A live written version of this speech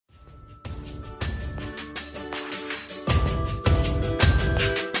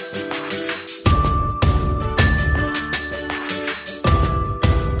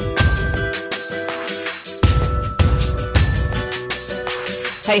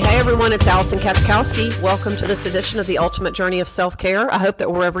Hey everyone, it's Allison Kaczkowski. Welcome to this edition of the Ultimate Journey of Self-Care. I hope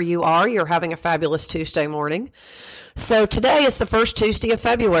that wherever you are, you're having a fabulous Tuesday morning. So today is the first Tuesday of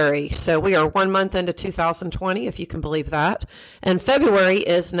February. So we are 1 month into 2020, if you can believe that. And February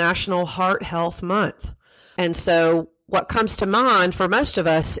is National Heart Health Month. And so what comes to mind for most of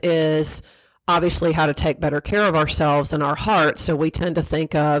us is obviously how to take better care of ourselves and our heart. So we tend to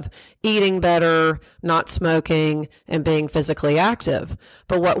think of eating better, not smoking, and being physically active.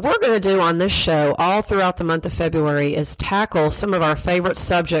 But what we're going to do on this show all throughout the month of February is tackle some of our favorite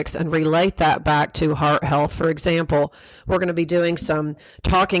subjects and relate that back to heart health. For example, we're going to be doing some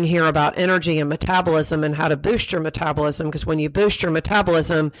talking here about energy and metabolism and how to boost your metabolism, because when you boost your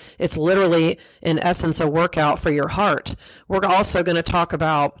metabolism, it's literally, in essence, a workout for your heart. We're also going to talk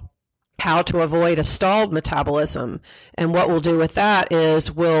about how to avoid a stalled metabolism. And what we'll do with that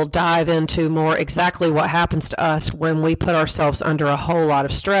is we'll dive into more exactly what happens to us when we put ourselves under a whole lot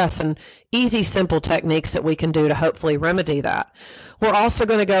of stress and easy, simple techniques that we can do to hopefully remedy that. We're also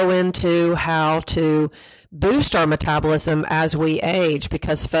going to go into how to boost our metabolism as we age,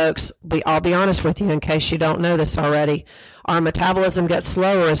 because folks, I'll be honest with you in case you don't know this already, our metabolism gets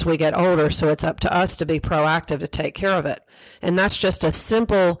slower as we get older, so it's up to us to be proactive to take care of it. And that's just a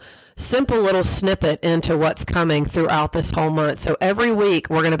simple little snippet into what's coming throughout this whole month. So every week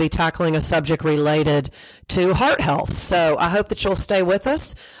we're going to be tackling a subject related to heart health. So I hope that you'll stay with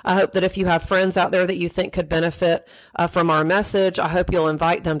us. I hope that if you have friends out there that you think could benefit from our message, I hope you'll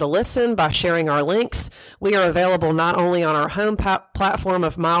invite them to listen by sharing our links. We are available not only on our home platform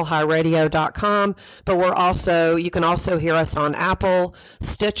of milehighradio.com, but you can also hear us on Apple,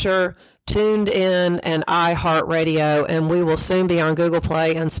 Stitcher, Tuned In, and iHeartRadio, and we will soon be on Google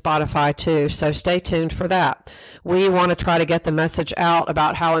Play and Spotify too, so stay tuned for that. We want to try to get the message out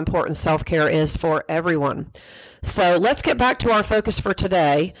about how important self-care is for everyone. So let's get back to our focus for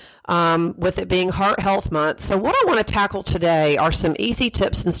today, with it being Heart Health Month. So what I want to tackle today are some easy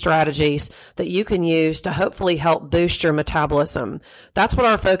tips and strategies that you can use to hopefully help boost your metabolism. That's what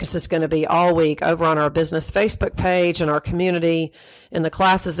our focus is going to be all week over on our business Facebook page and our community, in the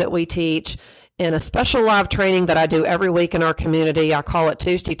classes that we teach, in a special live training that I do every week in our community. I call it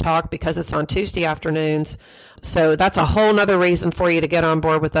Tuesday Talk because it's on Tuesday afternoons. So that's a whole nother reason for you to get on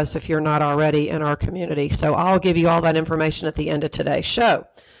board with us if you're not already in our community. So I'll give you all that information at the end of today's show.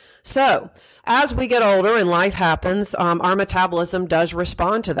 So as we get older and life happens, our metabolism does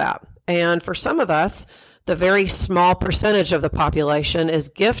respond to that. And for some of us, the very small percentage of the population is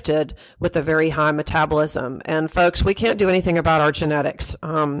gifted with a very high metabolism. And folks, we can't do anything about our genetics.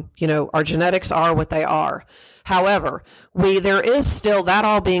 Our genetics are what they are. However, there is still, that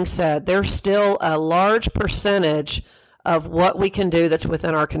all being said, there's still a large percentage of what we can do that's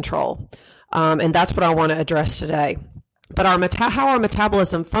within our control. And that's what I want to address today. But how our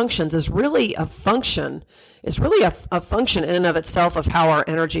metabolism functions is really a function in and of itself of how our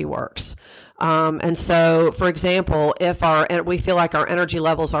energy works. And so, for example, if we feel like our energy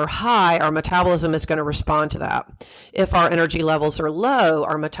levels are high, our metabolism is going to respond to that. If our energy levels are low,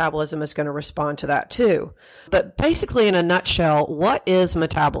 our metabolism is going to respond to that too. But basically, in a nutshell, what is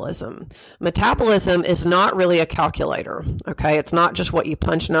metabolism? Metabolism is not really a calculator, okay? It's not just what you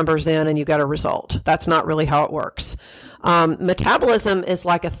punch numbers in and you get a result. That's not really how it works. Metabolism is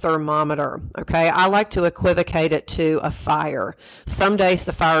like a thermometer, okay? I like to equivocate it to a fire. Some days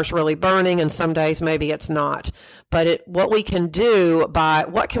the fire's really burning and some days maybe it's not. But what we can do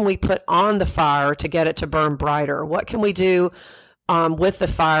what can we put on the fire to get it to burn brighter? What can we do with the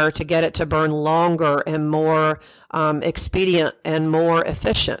fire to get it to burn longer and more expedient and more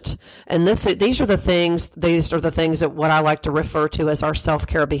efficient? And these are the things that what I like to refer to as our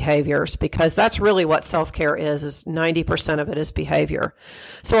self-care behaviors, because that's really what self-care is 90% of it is behavior.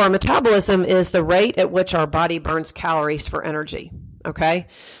 So our metabolism is the rate at which our body burns calories for energy. Okay.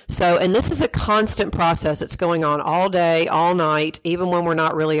 So, and this is a constant process. It's going on all day, all night, even when we're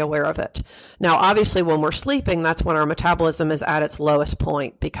not really aware of it. Now, obviously, when we're sleeping, that's when our metabolism is at its lowest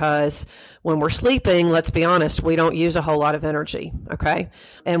point, because when we're sleeping, let's be honest, we don't use a whole lot of energy. Okay.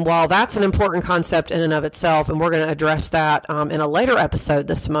 And while that's an important concept in and of itself, and we're going to address that in a later episode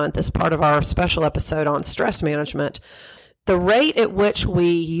this month as part of our special episode on stress management, the rate at which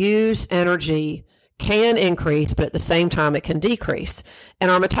we use energy can increase, but at the same time it can decrease.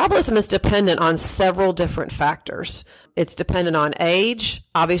 And our metabolism is dependent on several different factors. It's dependent on age.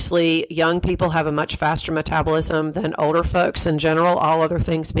 Obviously, young people have a much faster metabolism than older folks in general, all other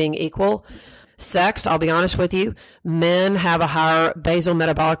things being equal. Sex, I'll be honest with you, men have a higher basal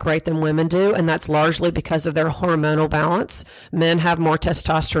metabolic rate than women do, and that's largely because of their hormonal balance. Men have more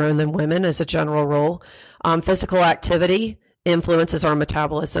testosterone than women as a general rule. Physical activity influences our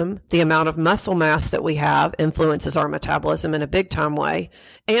metabolism. The amount of muscle mass that we have influences our metabolism in a big time way.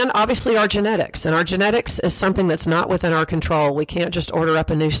 And obviously our genetics. And our genetics is something that's not within our control. We can't just order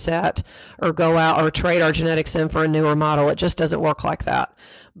up a new set or go out or trade our genetics in for a newer model. It just doesn't work like that.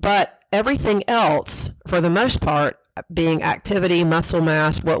 But everything else, for the most part, being activity, muscle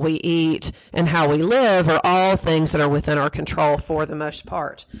mass, what we eat, and how we live are all things that are within our control for the most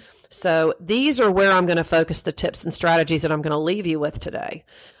part. So these are where I'm going to focus the tips and strategies that I'm going to leave you with today.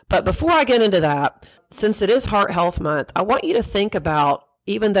 But before I get into that, since it is Heart Health Month, I want you to think about,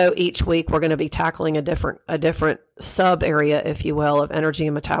 even though each week we're going to be tackling a different sub area, if you will, of energy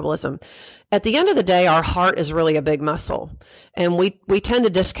and metabolism. At the end of the day, our heart is really a big muscle, and we tend to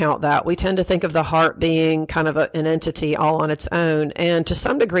discount that. We tend to think of the heart being kind of an entity all on its own, and to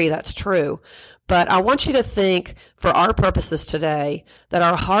some degree that's true. But I want you to think, for our purposes today, that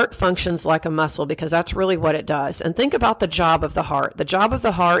our heart functions like a muscle, because that's really what it does. And think about the job of the heart. The job of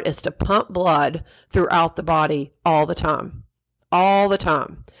the heart is to pump blood throughout the body all the time. All the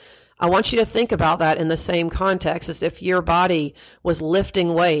time. I want you to think about that in the same context as if your body was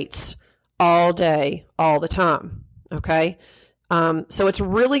lifting weights all day, all the time. Okay? So it's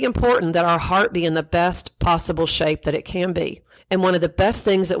really important that our heart be in the best possible shape that it can be. And one of the best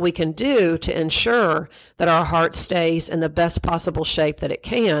things that we can do to ensure that our heart stays in the best possible shape that it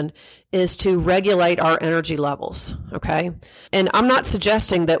can is to regulate our energy levels, okay? And I'm not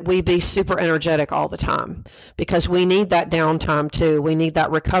suggesting that we be super energetic all the time, because we need that downtime too. We need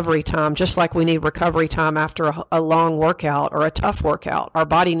that recovery time, just like we need recovery time after a long workout or a tough workout. Our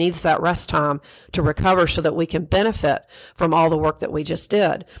body needs that rest time to recover so that we can benefit from all the work that we just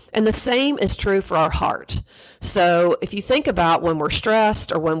did. And the same is true for our heart. So if you think about when we're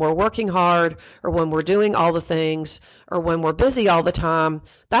stressed, or when we're working hard, or when we're doing all the things, or when we're busy all the time,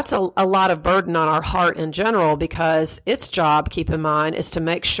 that's a lot of burden on our heart in general, because its job, keep in mind, is to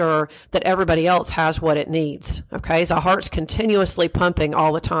make sure that everybody else has what it needs. Okay? So our heart's continuously pumping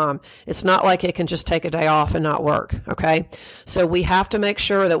all the time. It's not like it can just take a day off and not work. Okay? So we have to make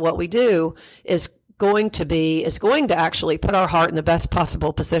sure that what we do is going to actually put our heart in the best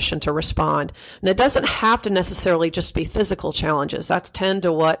possible position to respond. And it doesn't have to necessarily just be physical challenges. That's tend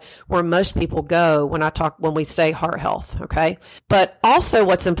to where most people go when we say heart health, okay? But also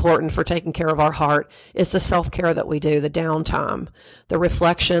what's important for taking care of our heart is the self-care that we do, the downtime, the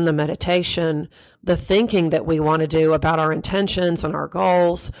reflection, the meditation, the thinking that we want to do about our intentions and our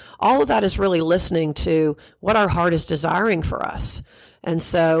goals. All of that is really listening to what our heart is desiring for us. And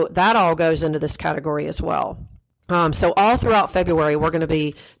so that all goes into this category as well. So all throughout February, we're going to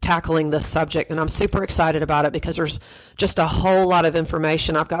be tackling this subject, and I'm super excited about it because there's just a whole lot of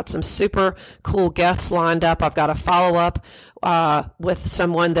information. I've got some super cool guests lined up. I've got a follow-up with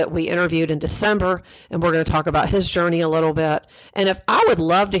someone that we interviewed in December, and we're going to talk about his journey a little bit. And I would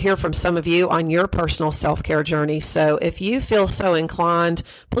love to hear from some of you on your personal self-care journey. So if you feel so inclined,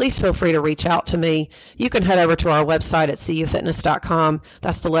 please feel free to reach out to me. You can head over to our website at cufitness.com.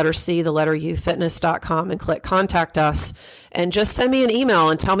 That's the letter C, the letter U, fitness.com, and click contact us. And just send me an email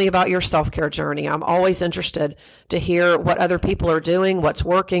and tell me about your self-care journey. I'm always interested to hear what other people are doing, what's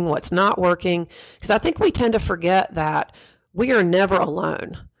working, what's not working, because I think we tend to forget that we are never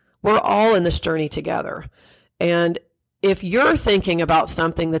alone. We're all in this journey together. And if you're thinking about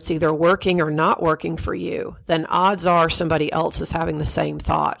something that's either working or not working for you, then odds are somebody else is having the same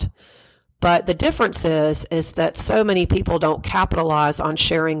thought. But the difference is that so many people don't capitalize on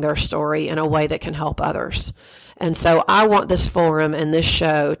sharing their story in a way that can help others. And so I want this forum and this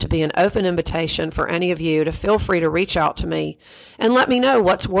show to be an open invitation for any of you to feel free to reach out to me and let me know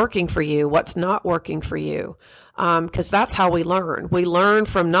what's working for you, what's not working for you. Because that's how we learn. We learn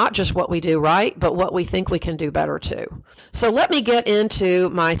from not just what we do right, but what we think we can do better too. So let me get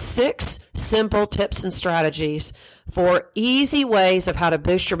into my 6 simple tips and strategies for easy ways of how to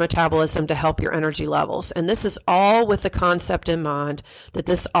boost your metabolism to help your energy levels. And this is all with the concept in mind that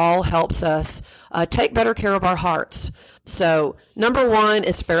this all helps us take better care of our hearts. So number 1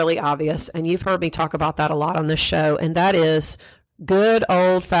 is fairly obvious, and you've heard me talk about that a lot on this show, and that is good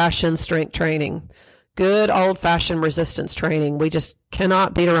old-fashioned strength training. Good old-fashioned resistance training. We just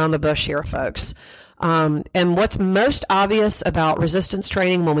cannot beat around the bush here, folks. And what's most obvious about resistance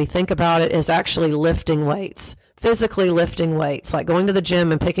training when we think about it is actually lifting weights, physically lifting weights, like going to the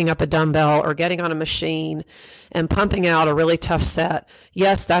gym and picking up a dumbbell or getting on a machine and pumping out a really tough set.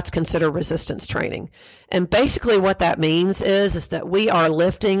 Yes, that's considered resistance training. And basically what that means is that we are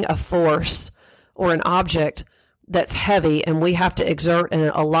lifting a force or an object that's heavy, and we have to exert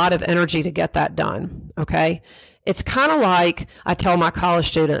a lot of energy to get that done, okay? It's kind of like I tell my college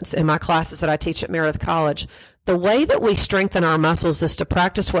students in my classes that I teach at Meredith College, the way that we strengthen our muscles is to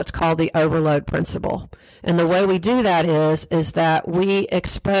practice what's called the overload principle. And the way we do that is that we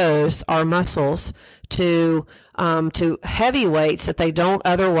expose our muscles to heavy weights that they don't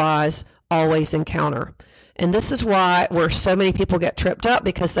otherwise always encounter. And this is where so many people get tripped up,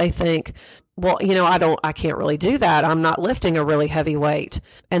 because they think, well, I can't really do that. I'm not lifting a really heavy weight.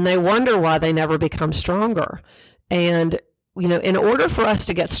 And they wonder why they never become stronger. And in order for us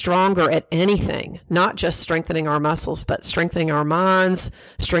to get stronger at anything, not just strengthening our muscles, but strengthening our minds,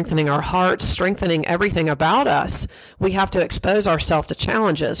 strengthening our hearts, strengthening everything about us, we have to expose ourselves to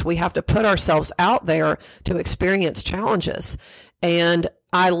challenges. We have to put ourselves out there to experience challenges. And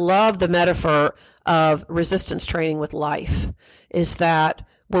I love the metaphor of resistance training with life, is that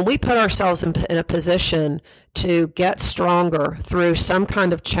when we put ourselves in a position to get stronger through some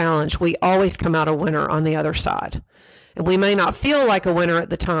kind of challenge, we always come out a winner on the other side. And we may not feel like a winner at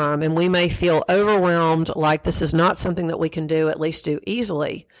the time, and we may feel overwhelmed, like this is not something that we can do, at least do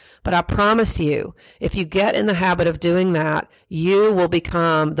easily. But I promise you, if you get in the habit of doing that, you will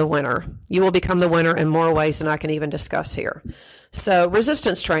become the winner. You will become the winner in more ways than I can even discuss here. So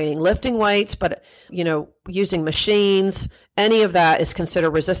resistance training, lifting weights, but, using machines, any of that is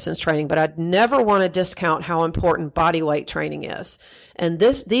considered resistance training. But I'd never want to discount how important body weight training is. And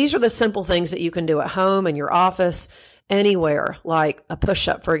these are the simple things that you can do at home, in your office, anywhere, like a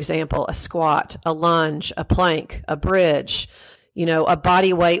push-up, for example, a squat, a lunge, a plank, a bridge, a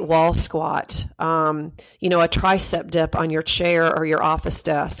body weight wall squat, a tricep dip on your chair or your office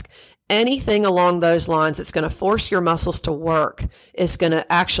desk. Anything along those lines that's going to force your muscles to work is going to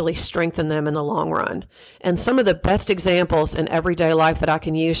actually strengthen them in the long run. And some of the best examples in everyday life that I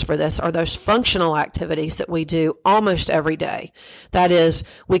can use for this are those functional activities that we do almost every day. That is,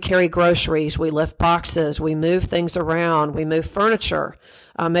 we carry groceries, we lift boxes, we move things around, we move furniture.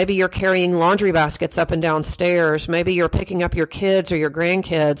 Maybe you're carrying laundry baskets up and down stairs. Maybe you're picking up your kids or your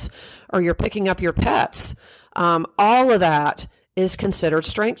grandkids, or you're picking up your pets. All of that is considered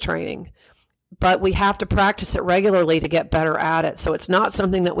strength training, but we have to practice it regularly to get better at it. So it's not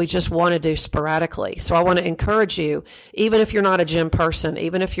something that we just want to do sporadically. So I want to encourage you, even if you're not a gym person,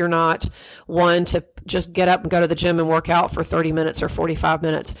 even if you're not one to just get up and go to the gym and work out for 30 minutes or 45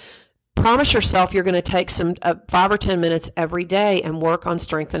 minutes, promise yourself you're going to take some 5 or 10 minutes every day and work on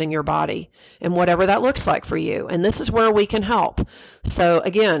strengthening your body, and whatever that looks like for you. And this is where we can help. So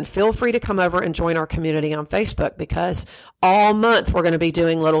again, feel free to come over and join our community on Facebook, because all month we're going to be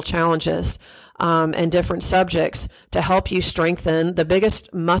doing little challenges and different subjects to help you strengthen the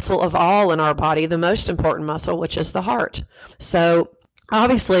biggest muscle of all in our body, the most important muscle, which is the heart. So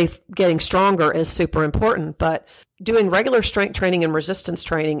obviously, getting stronger is super important, but doing regular strength training and resistance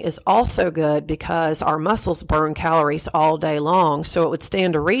training is also good, because our muscles burn calories all day long. So it would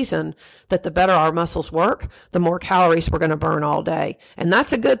stand to reason that the better our muscles work, the more calories we're going to burn all day. And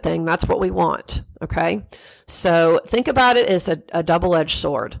that's a good thing. That's what we want. Okay. So think about it as a double-edged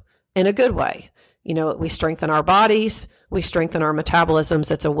sword in a good way. We strengthen our bodies, we strengthen our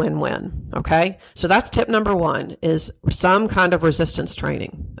metabolisms. It's a win-win. Okay. So that's tip number 1, is some kind of resistance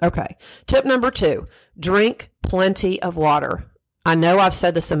training. Okay. Tip number 2, drink plenty of water. I know I've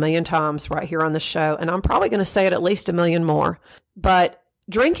said this a million times right here on the show, and I'm probably going to say it at least a million more, but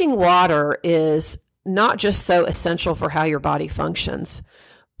drinking water is not just so essential for how your body functions,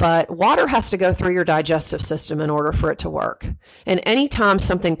 but water has to go through your digestive system in order for it to work. And anytime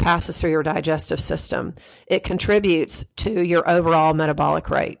something passes through your digestive system, it contributes to your overall metabolic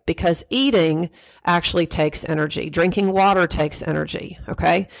rate, because eating actually takes energy. Drinking water takes energy.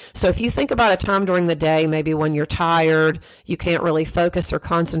 Okay. So if you think about a time during the day, maybe when you're tired, you can't really focus or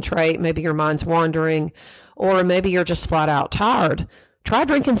concentrate, maybe your mind's wandering, or maybe you're just flat out tired, try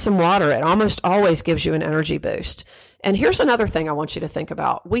drinking some water. It almost always gives you an energy boost. And here's another thing I want you to think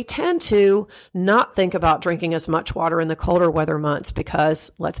about. We tend to not think about drinking as much water in the colder weather months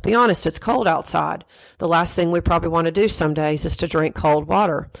because, let's be honest, it's cold outside. The last thing we probably want to do some days is to drink cold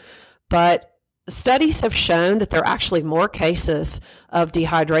water. But studies have shown that there are actually more cases of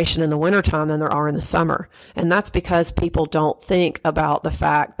dehydration in the wintertime than there are in the summer. And that's because people don't think about the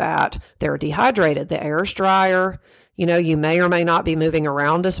fact that they're dehydrated. The air is drier. You may or may not be moving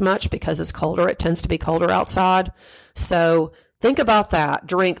around as much because it's colder. It tends to be colder outside. So think about that.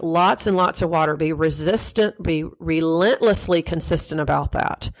 Drink lots and lots of water. Be relentlessly consistent about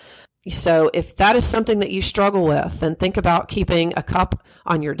that. So if that is something that you struggle with, then think about keeping a cup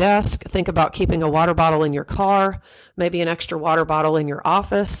on your desk. Think about keeping a water bottle in your car, maybe an extra water bottle in your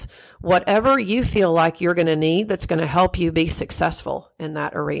office, whatever you feel like you're going to need that's going to help you be successful in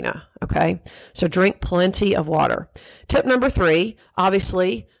that arena. Okay. So drink plenty of water. Tip number 3,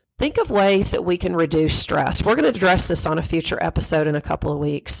 obviously, think of ways that we can reduce stress. We're going to address this on a future episode in a couple of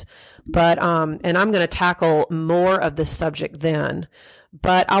weeks, but and I'm going to tackle more of this subject then.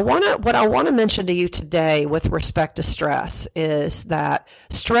 But what I want to mention to you today with respect to stress is that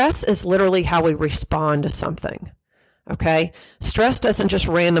stress is literally how we respond to something. Okay? Stress doesn't just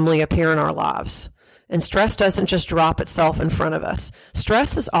randomly appear in our lives. And stress doesn't just drop itself in front of us.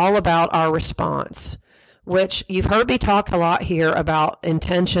 Stress is all about our response, which you've heard me talk a lot here about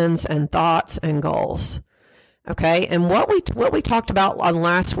intentions and thoughts and goals. Okay? And what we talked about on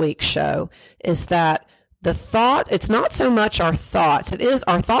last week's show is that the thought, it's not so much our thoughts. It is,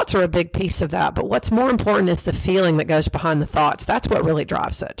 our thoughts are a big piece of that, but what's more important is the feeling that goes behind the thoughts. That's what really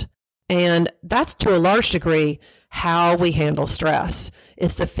drives it. And that's to a large degree how we handle stress.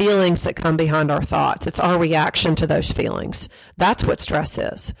 It's the feelings that come behind our thoughts. It's our reaction to those feelings. That's what stress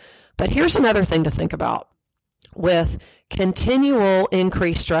is. But here's another thing to think about. With continual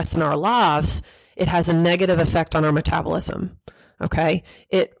increased stress in our lives, it has a negative effect on our metabolism. Okay?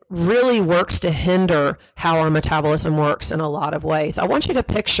 It really works to hinder how our metabolism works in a lot of ways. I want you to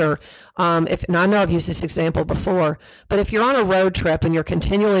picture, and I know I've used this example before, but if you're on a road trip and you're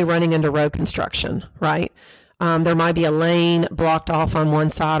continually running into road construction, right? There might be a lane blocked off on one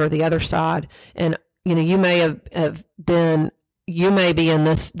side or the other side. And, you may be in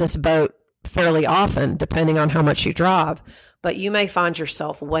this boat fairly often, depending on how much you drive, but you may find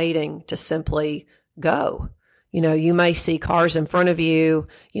yourself waiting to simply go. You may see cars in front of you,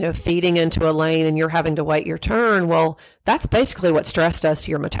 feeding into a lane and you're having to wait your turn. Well, that's basically what stress does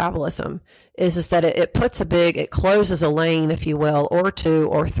to your metabolism is that it closes a lane, if you will, or two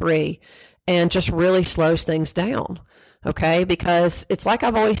or three, and just really slows things down. Okay. Because it's like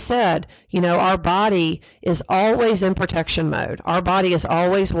I've always said, our body is always in protection mode. Our body is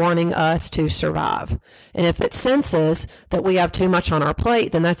always wanting us to survive. And if it senses that we have too much on our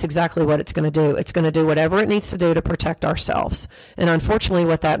plate, then that's exactly what it's going to do. It's going to do whatever it needs to do to protect ourselves. And unfortunately,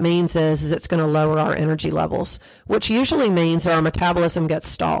 what that means is it's going to lower our energy levels, which usually means our metabolism gets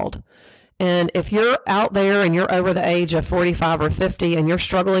stalled. And if you're out there and you're over the age of 45 or 50 and you're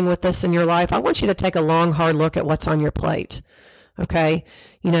struggling with this in your life, I want you to take a long, hard look at what's on your plate. Okay?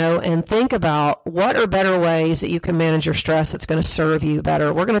 And think about what are better ways that you can manage your stress that's going to serve you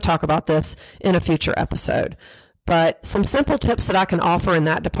better. We're going to talk about this in a future episode. But some simple tips that I can offer in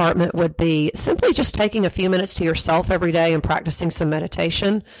that department would be simply just taking a few minutes to yourself every day and practicing some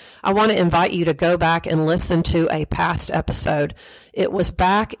meditation. I want to invite you to go back and listen to a past episode. It was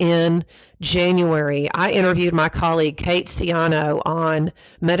back in January. I interviewed my colleague Kate Ciano on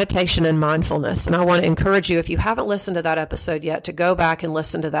meditation and mindfulness. And I want to encourage you, if you haven't listened to that episode yet, to go back and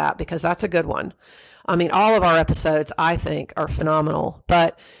listen to that because that's a good one. I mean, all of our episodes, I think, are phenomenal.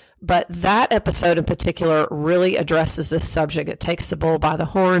 But that episode in particular really addresses this subject. It takes the bull by the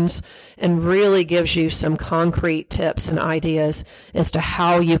horns and really gives you some concrete tips and ideas as to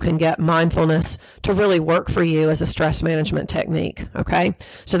how you can get mindfulness to really work for you as a stress management technique. Okay?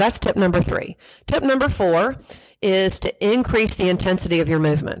 So that's tip number 3. Tip number 4 is to increase the intensity of your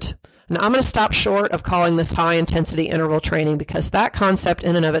movement. Now, I'm going to stop short of calling this high intensity interval training because that concept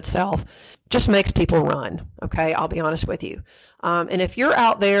in and of itself just makes people run. Okay? I'll be honest with you. And if you're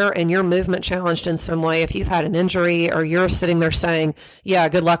out there and you're movement challenged in some way, if you've had an injury or you're sitting there saying, yeah,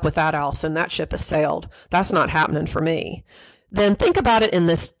 good luck with that, Allison, that ship has sailed. That's not happening for me. Then think about it in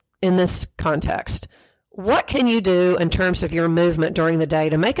this context. What can you do in terms of your movement during the day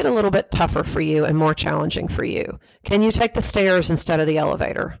to make it a little bit tougher for you and more challenging for you? Can you take the stairs instead of the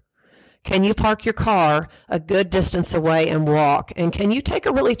elevator? Can you park your car a good distance away and walk? And can you take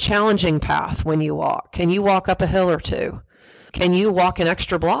a really challenging path when you walk? Can you walk up a hill or two? Can you walk an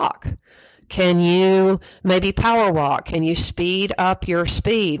extra block? Can you maybe power walk? Can you speed up your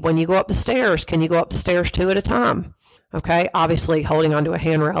speed? When you go up the stairs, can you go up the stairs 2 at a time? Okay, obviously holding onto a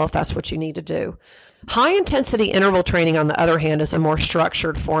handrail if that's what you need to do. High intensity interval training, on the other hand, is a more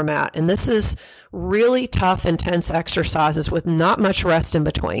structured format. And this is really tough, intense exercises with not much rest in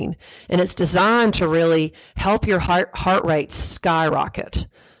between. And it's designed to really help your heart rate skyrocket.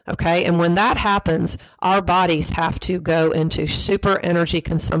 Okay. And when that happens, our bodies have to go into super energy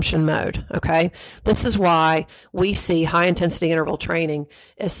consumption mode. Okay. This is why we see high intensity interval training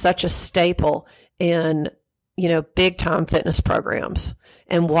as such a staple in, big time fitness programs,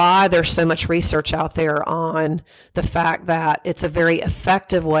 and why there's so much research out there on the fact that it's a very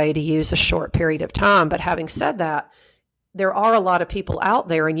effective way to use a short period of time. But having said that, there are a lot of people out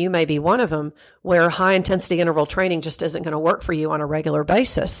there, and you may be one of them, where high intensity interval training just isn't going to work for you on a regular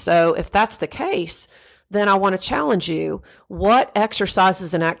basis. So if that's the case, then I want to challenge you. What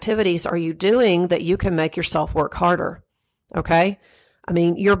exercises and activities are you doing that you can make yourself work harder? Okay. I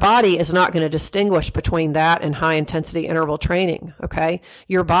mean, your body is not going to distinguish between that and high intensity interval training. Okay.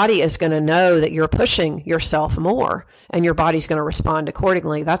 Your body is going to know that you're pushing yourself more and your body's going to respond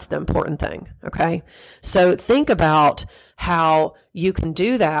accordingly. That's the important thing. Okay. So think about how you can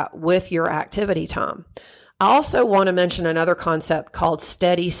do that with your activity time. I also want to mention another concept called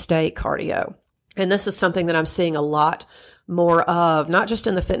steady state cardio. And this is something that I'm seeing a lot more of, not just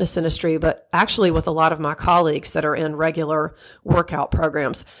in the fitness industry, but actually with a lot of my colleagues that are in regular workout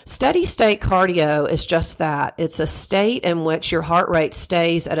programs. Steady state cardio is just that. It's a state in which your heart rate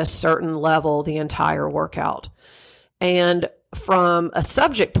stays at a certain level the entire workout. And from a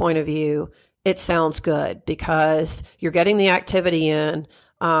subject point of view, it sounds good because you're getting the activity in,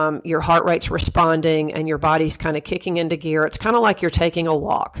 your heart rate's responding, and your body's kind of kicking into gear. It's kind of like you're taking a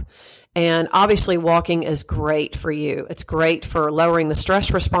walk. And obviously walking is great for you. It's great for lowering the stress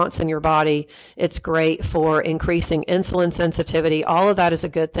response in your body. It's great for increasing insulin sensitivity. All of that is a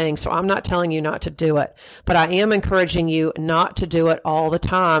good thing. So I'm not telling you not to do it, but I am encouraging you not to do it all the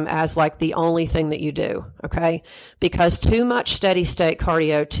time as like the only thing that you do. Okay. Because too much steady state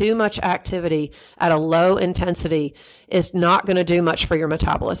cardio, too much activity at a low intensity is not going to do much for your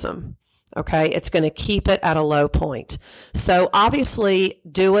metabolism. Okay. It's going to keep it at a low point. So obviously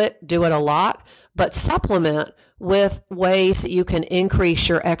do it a lot, but supplement with ways that you can increase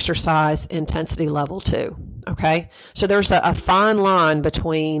your exercise intensity level too. Okay. So there's a fine line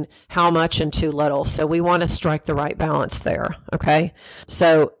between how much and too little. So we want to strike the right balance there. Okay.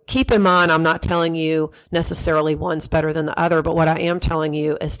 So keep in mind, I'm not telling you necessarily one's better than the other, but what I am telling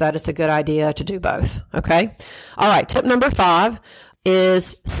you is that it's a good idea to do both. Okay. All right. Tip number 5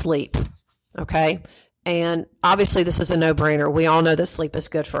 is sleep. Okay. And obviously this is a no-brainer. We all know that sleep is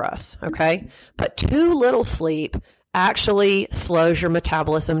good for us. Okay. But too little sleep actually slows your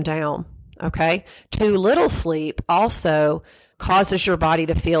metabolism down. Okay. Too little sleep also causes your body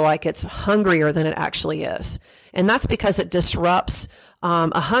to feel like it's hungrier than it actually is. And that's because it disrupts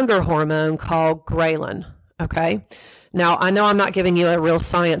a hunger hormone called ghrelin. Okay. Now, I know I'm not giving you a real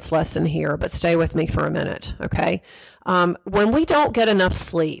science lesson here, but stay with me for a minute. Okay. When we don't get enough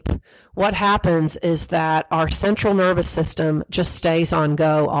sleep, what happens is that our central nervous system just stays on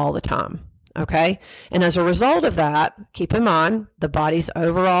go all the time. Okay. And as a result of that, keep in mind, the body's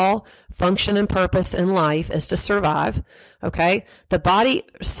overall function and purpose in life is to survive. Okay. The body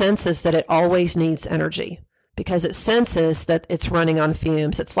senses that it always needs energy because it senses that it's running on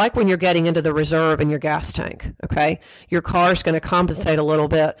fumes. It's like when you're getting into the reserve in your gas tank. Okay. Your car's going to compensate a little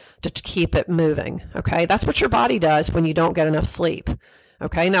bit to keep it moving. Okay. That's what your body does when you don't get enough sleep.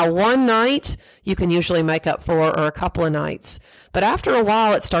 Okay. Now, one night you can usually make up for, or a couple of nights, but after a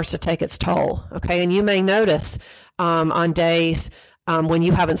while it starts to take its toll. Okay. And you may notice, on days, when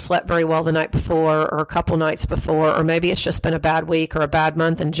you haven't slept very well the night before or a couple nights before, or maybe it's just been a bad week or a bad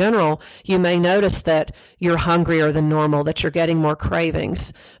month in general, you may notice that you're hungrier than normal, that you're getting more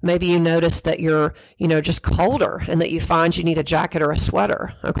cravings. Maybe you notice that you're, just colder and that you find you need a jacket or a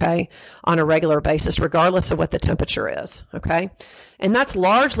sweater, okay, on a regular basis, regardless of what the temperature is, okay? And that's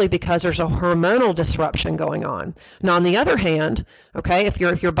largely because there's a hormonal disruption going on. Now, on the other hand, okay, if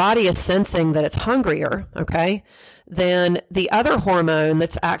your body is sensing that it's hungrier, okay, then the other hormone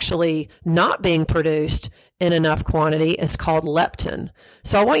that's actually not being produced in enough quantity is called leptin.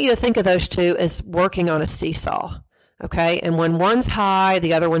 So I want you to think of those two as working on a seesaw. Okay. And when one's high,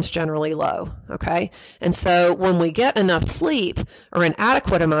 the other one's generally low. Okay. And so when we get enough sleep or an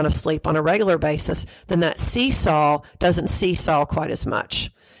adequate amount of sleep on a regular basis, then that seesaw doesn't seesaw quite as much.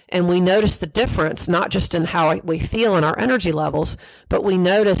 And we notice the difference, not just in how we feel in our energy levels, but we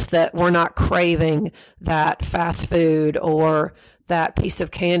notice that we're not craving that fast food or that piece of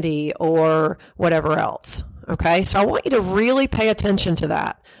candy or whatever else. Okay. So I want you to really pay attention to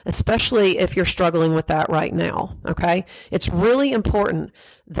that, especially if you're struggling with that right now. Okay. It's really important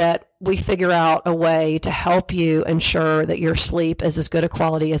that we figure out a way to help you ensure that your sleep is as good a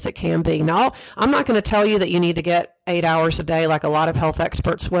quality as it can be. Now, I'm not going to tell you that you need to get 8 hours a day like a lot of health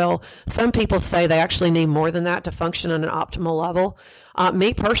experts will. Some people say they actually need more than that to function on an optimal level.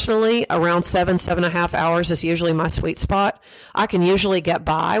 Me personally, around 7.5 hours is usually my sweet spot. I can usually get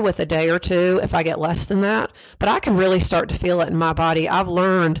by with a day or two if I get less than that, but I can really start to feel it in my body. I've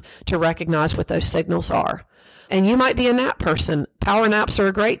learned to recognize what those signals are. And you might be a nap person. Power naps are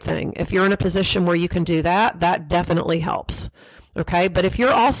a great thing. If you're in a position where you can do that, that definitely helps. Okay. But if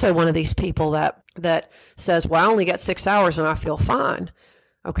you're also one of these people that says, well, I only get 6 hours and I feel fine.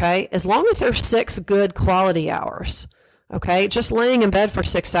 Okay. As long as there's 6 good quality hours. Okay. Just laying in bed for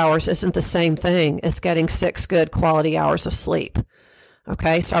 6 hours isn't the same thing as getting 6 good quality hours of sleep.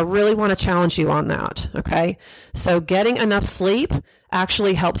 Okay, so I really want to challenge you on that. Okay, so getting enough sleep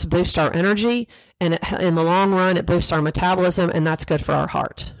actually helps boost our energy, and in the long run, it boosts our metabolism, and that's good for our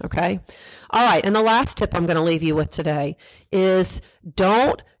heart. Okay, all right, and the last tip I'm going to leave you with today is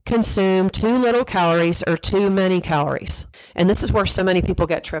don't consume too little calories or too many calories. And this is where so many people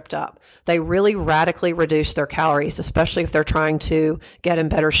get tripped up. They really radically reduce their calories, especially if they're trying to get in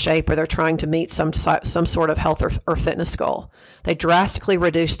better shape or they're trying to meet some sort of health or fitness goal. They drastically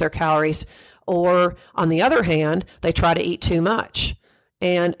reduce their calories, or on the other hand, they try to eat too much.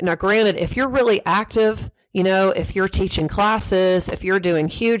 And now granted, if you're really active, you know, if you're teaching classes, if you're doing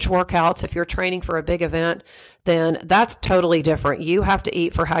huge workouts, if you're training for a big event, then that's totally different. You have to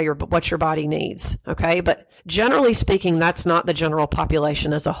eat for what your body needs. Okay. But generally speaking, that's not the general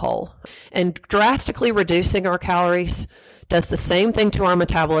population as a whole. And drastically reducing our calories does the same thing to our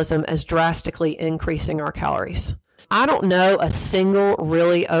metabolism as drastically increasing our calories. I don't know a single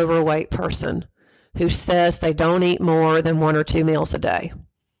really overweight person who says they don't eat more than 1 or 2 meals a day.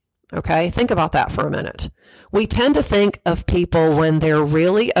 Okay, think about that for a minute. We tend to think of people when they're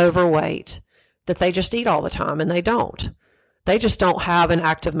really overweight that they just eat all the time, and they don't. They just don't have an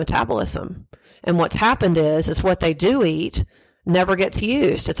active metabolism. And what's happened is what they do eat never gets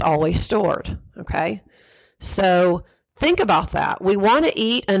used. It's always stored. Okay, so think about that. We want to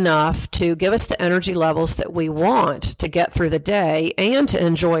eat enough to give us the energy levels that we want to get through the day and to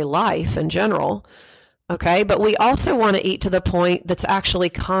enjoy life in general. Okay, but we also want to eat to the point that's actually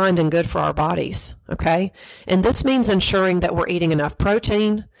kind and good for our bodies. Okay, and this means ensuring that we're eating enough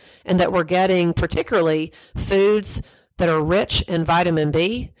protein and that we're getting particularly foods that are rich in vitamin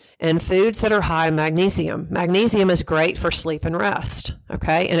B and foods that are high in magnesium. Magnesium is great for sleep and rest.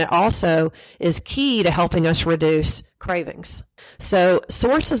 Okay, and it also is key to helping us reduce cravings. So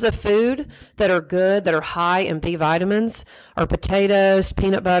sources of food that are good, that are high in B vitamins, are potatoes,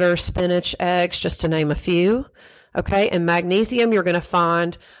 peanut butter, spinach, eggs, just to name a few. Okay, and magnesium you're going to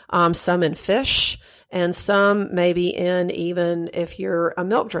find some in fish and some maybe in even if you're a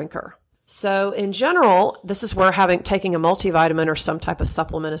milk drinker. So in general, this is where taking a multivitamin or some type of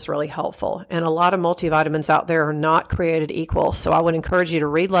supplement is really helpful. And a lot of multivitamins out there are not created equal. So I would encourage you to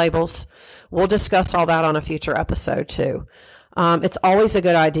read labels. We'll discuss all that on a future episode too. It's always a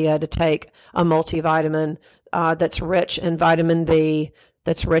good idea to take a multivitamin that's rich in vitamin B,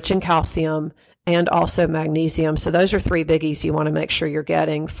 that's rich in calcium, and also magnesium. So those are 3 biggies you want to make sure you're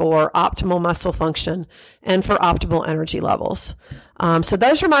getting for optimal muscle function and for optimal energy levels. So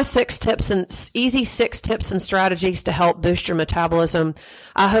those are my 6 tips and easy 6 tips and strategies to help boost your metabolism.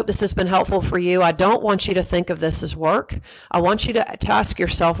 I hope this has been helpful for you. I don't want you to think of this as work. I want you to ask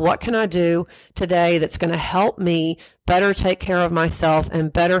yourself, what can I do today that's going to help me better take care of myself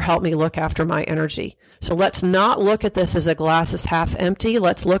and better help me look after my energy? So let's not look at this as a glass is half empty.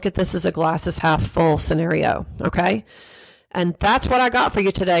 Let's look at this as a glass is half full scenario. Okay. And that's what I got for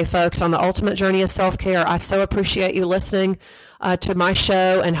you today, folks, on the ultimate journey of self-care. I so appreciate you listening to my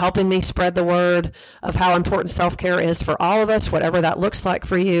show and helping me spread the word of how important self-care is for all of us, whatever that looks like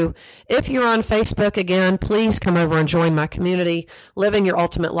for you. If you're on Facebook, again, please come over and join my community, Living Your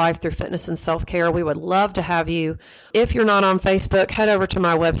Ultimate Life Through Fitness and Self-Care. We would love to have you. If you're not on Facebook, head over to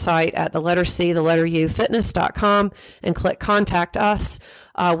my website at fitness.com and click Contact Us.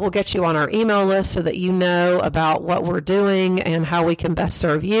 We'll get you on our email list so that you know about what we're doing and how we can best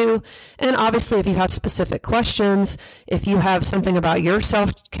serve you. And obviously, if you have specific questions, if you have something about your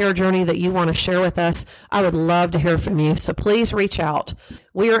self-care journey that you want to share with us, I would love to hear from you. So please reach out.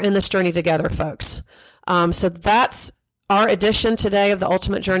 We are in this journey together, folks. So that's our edition today of the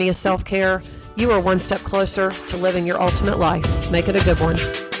Ultimate Journey of Self-Care. You are one step closer to living your ultimate life. Make it a good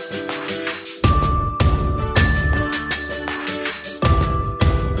one.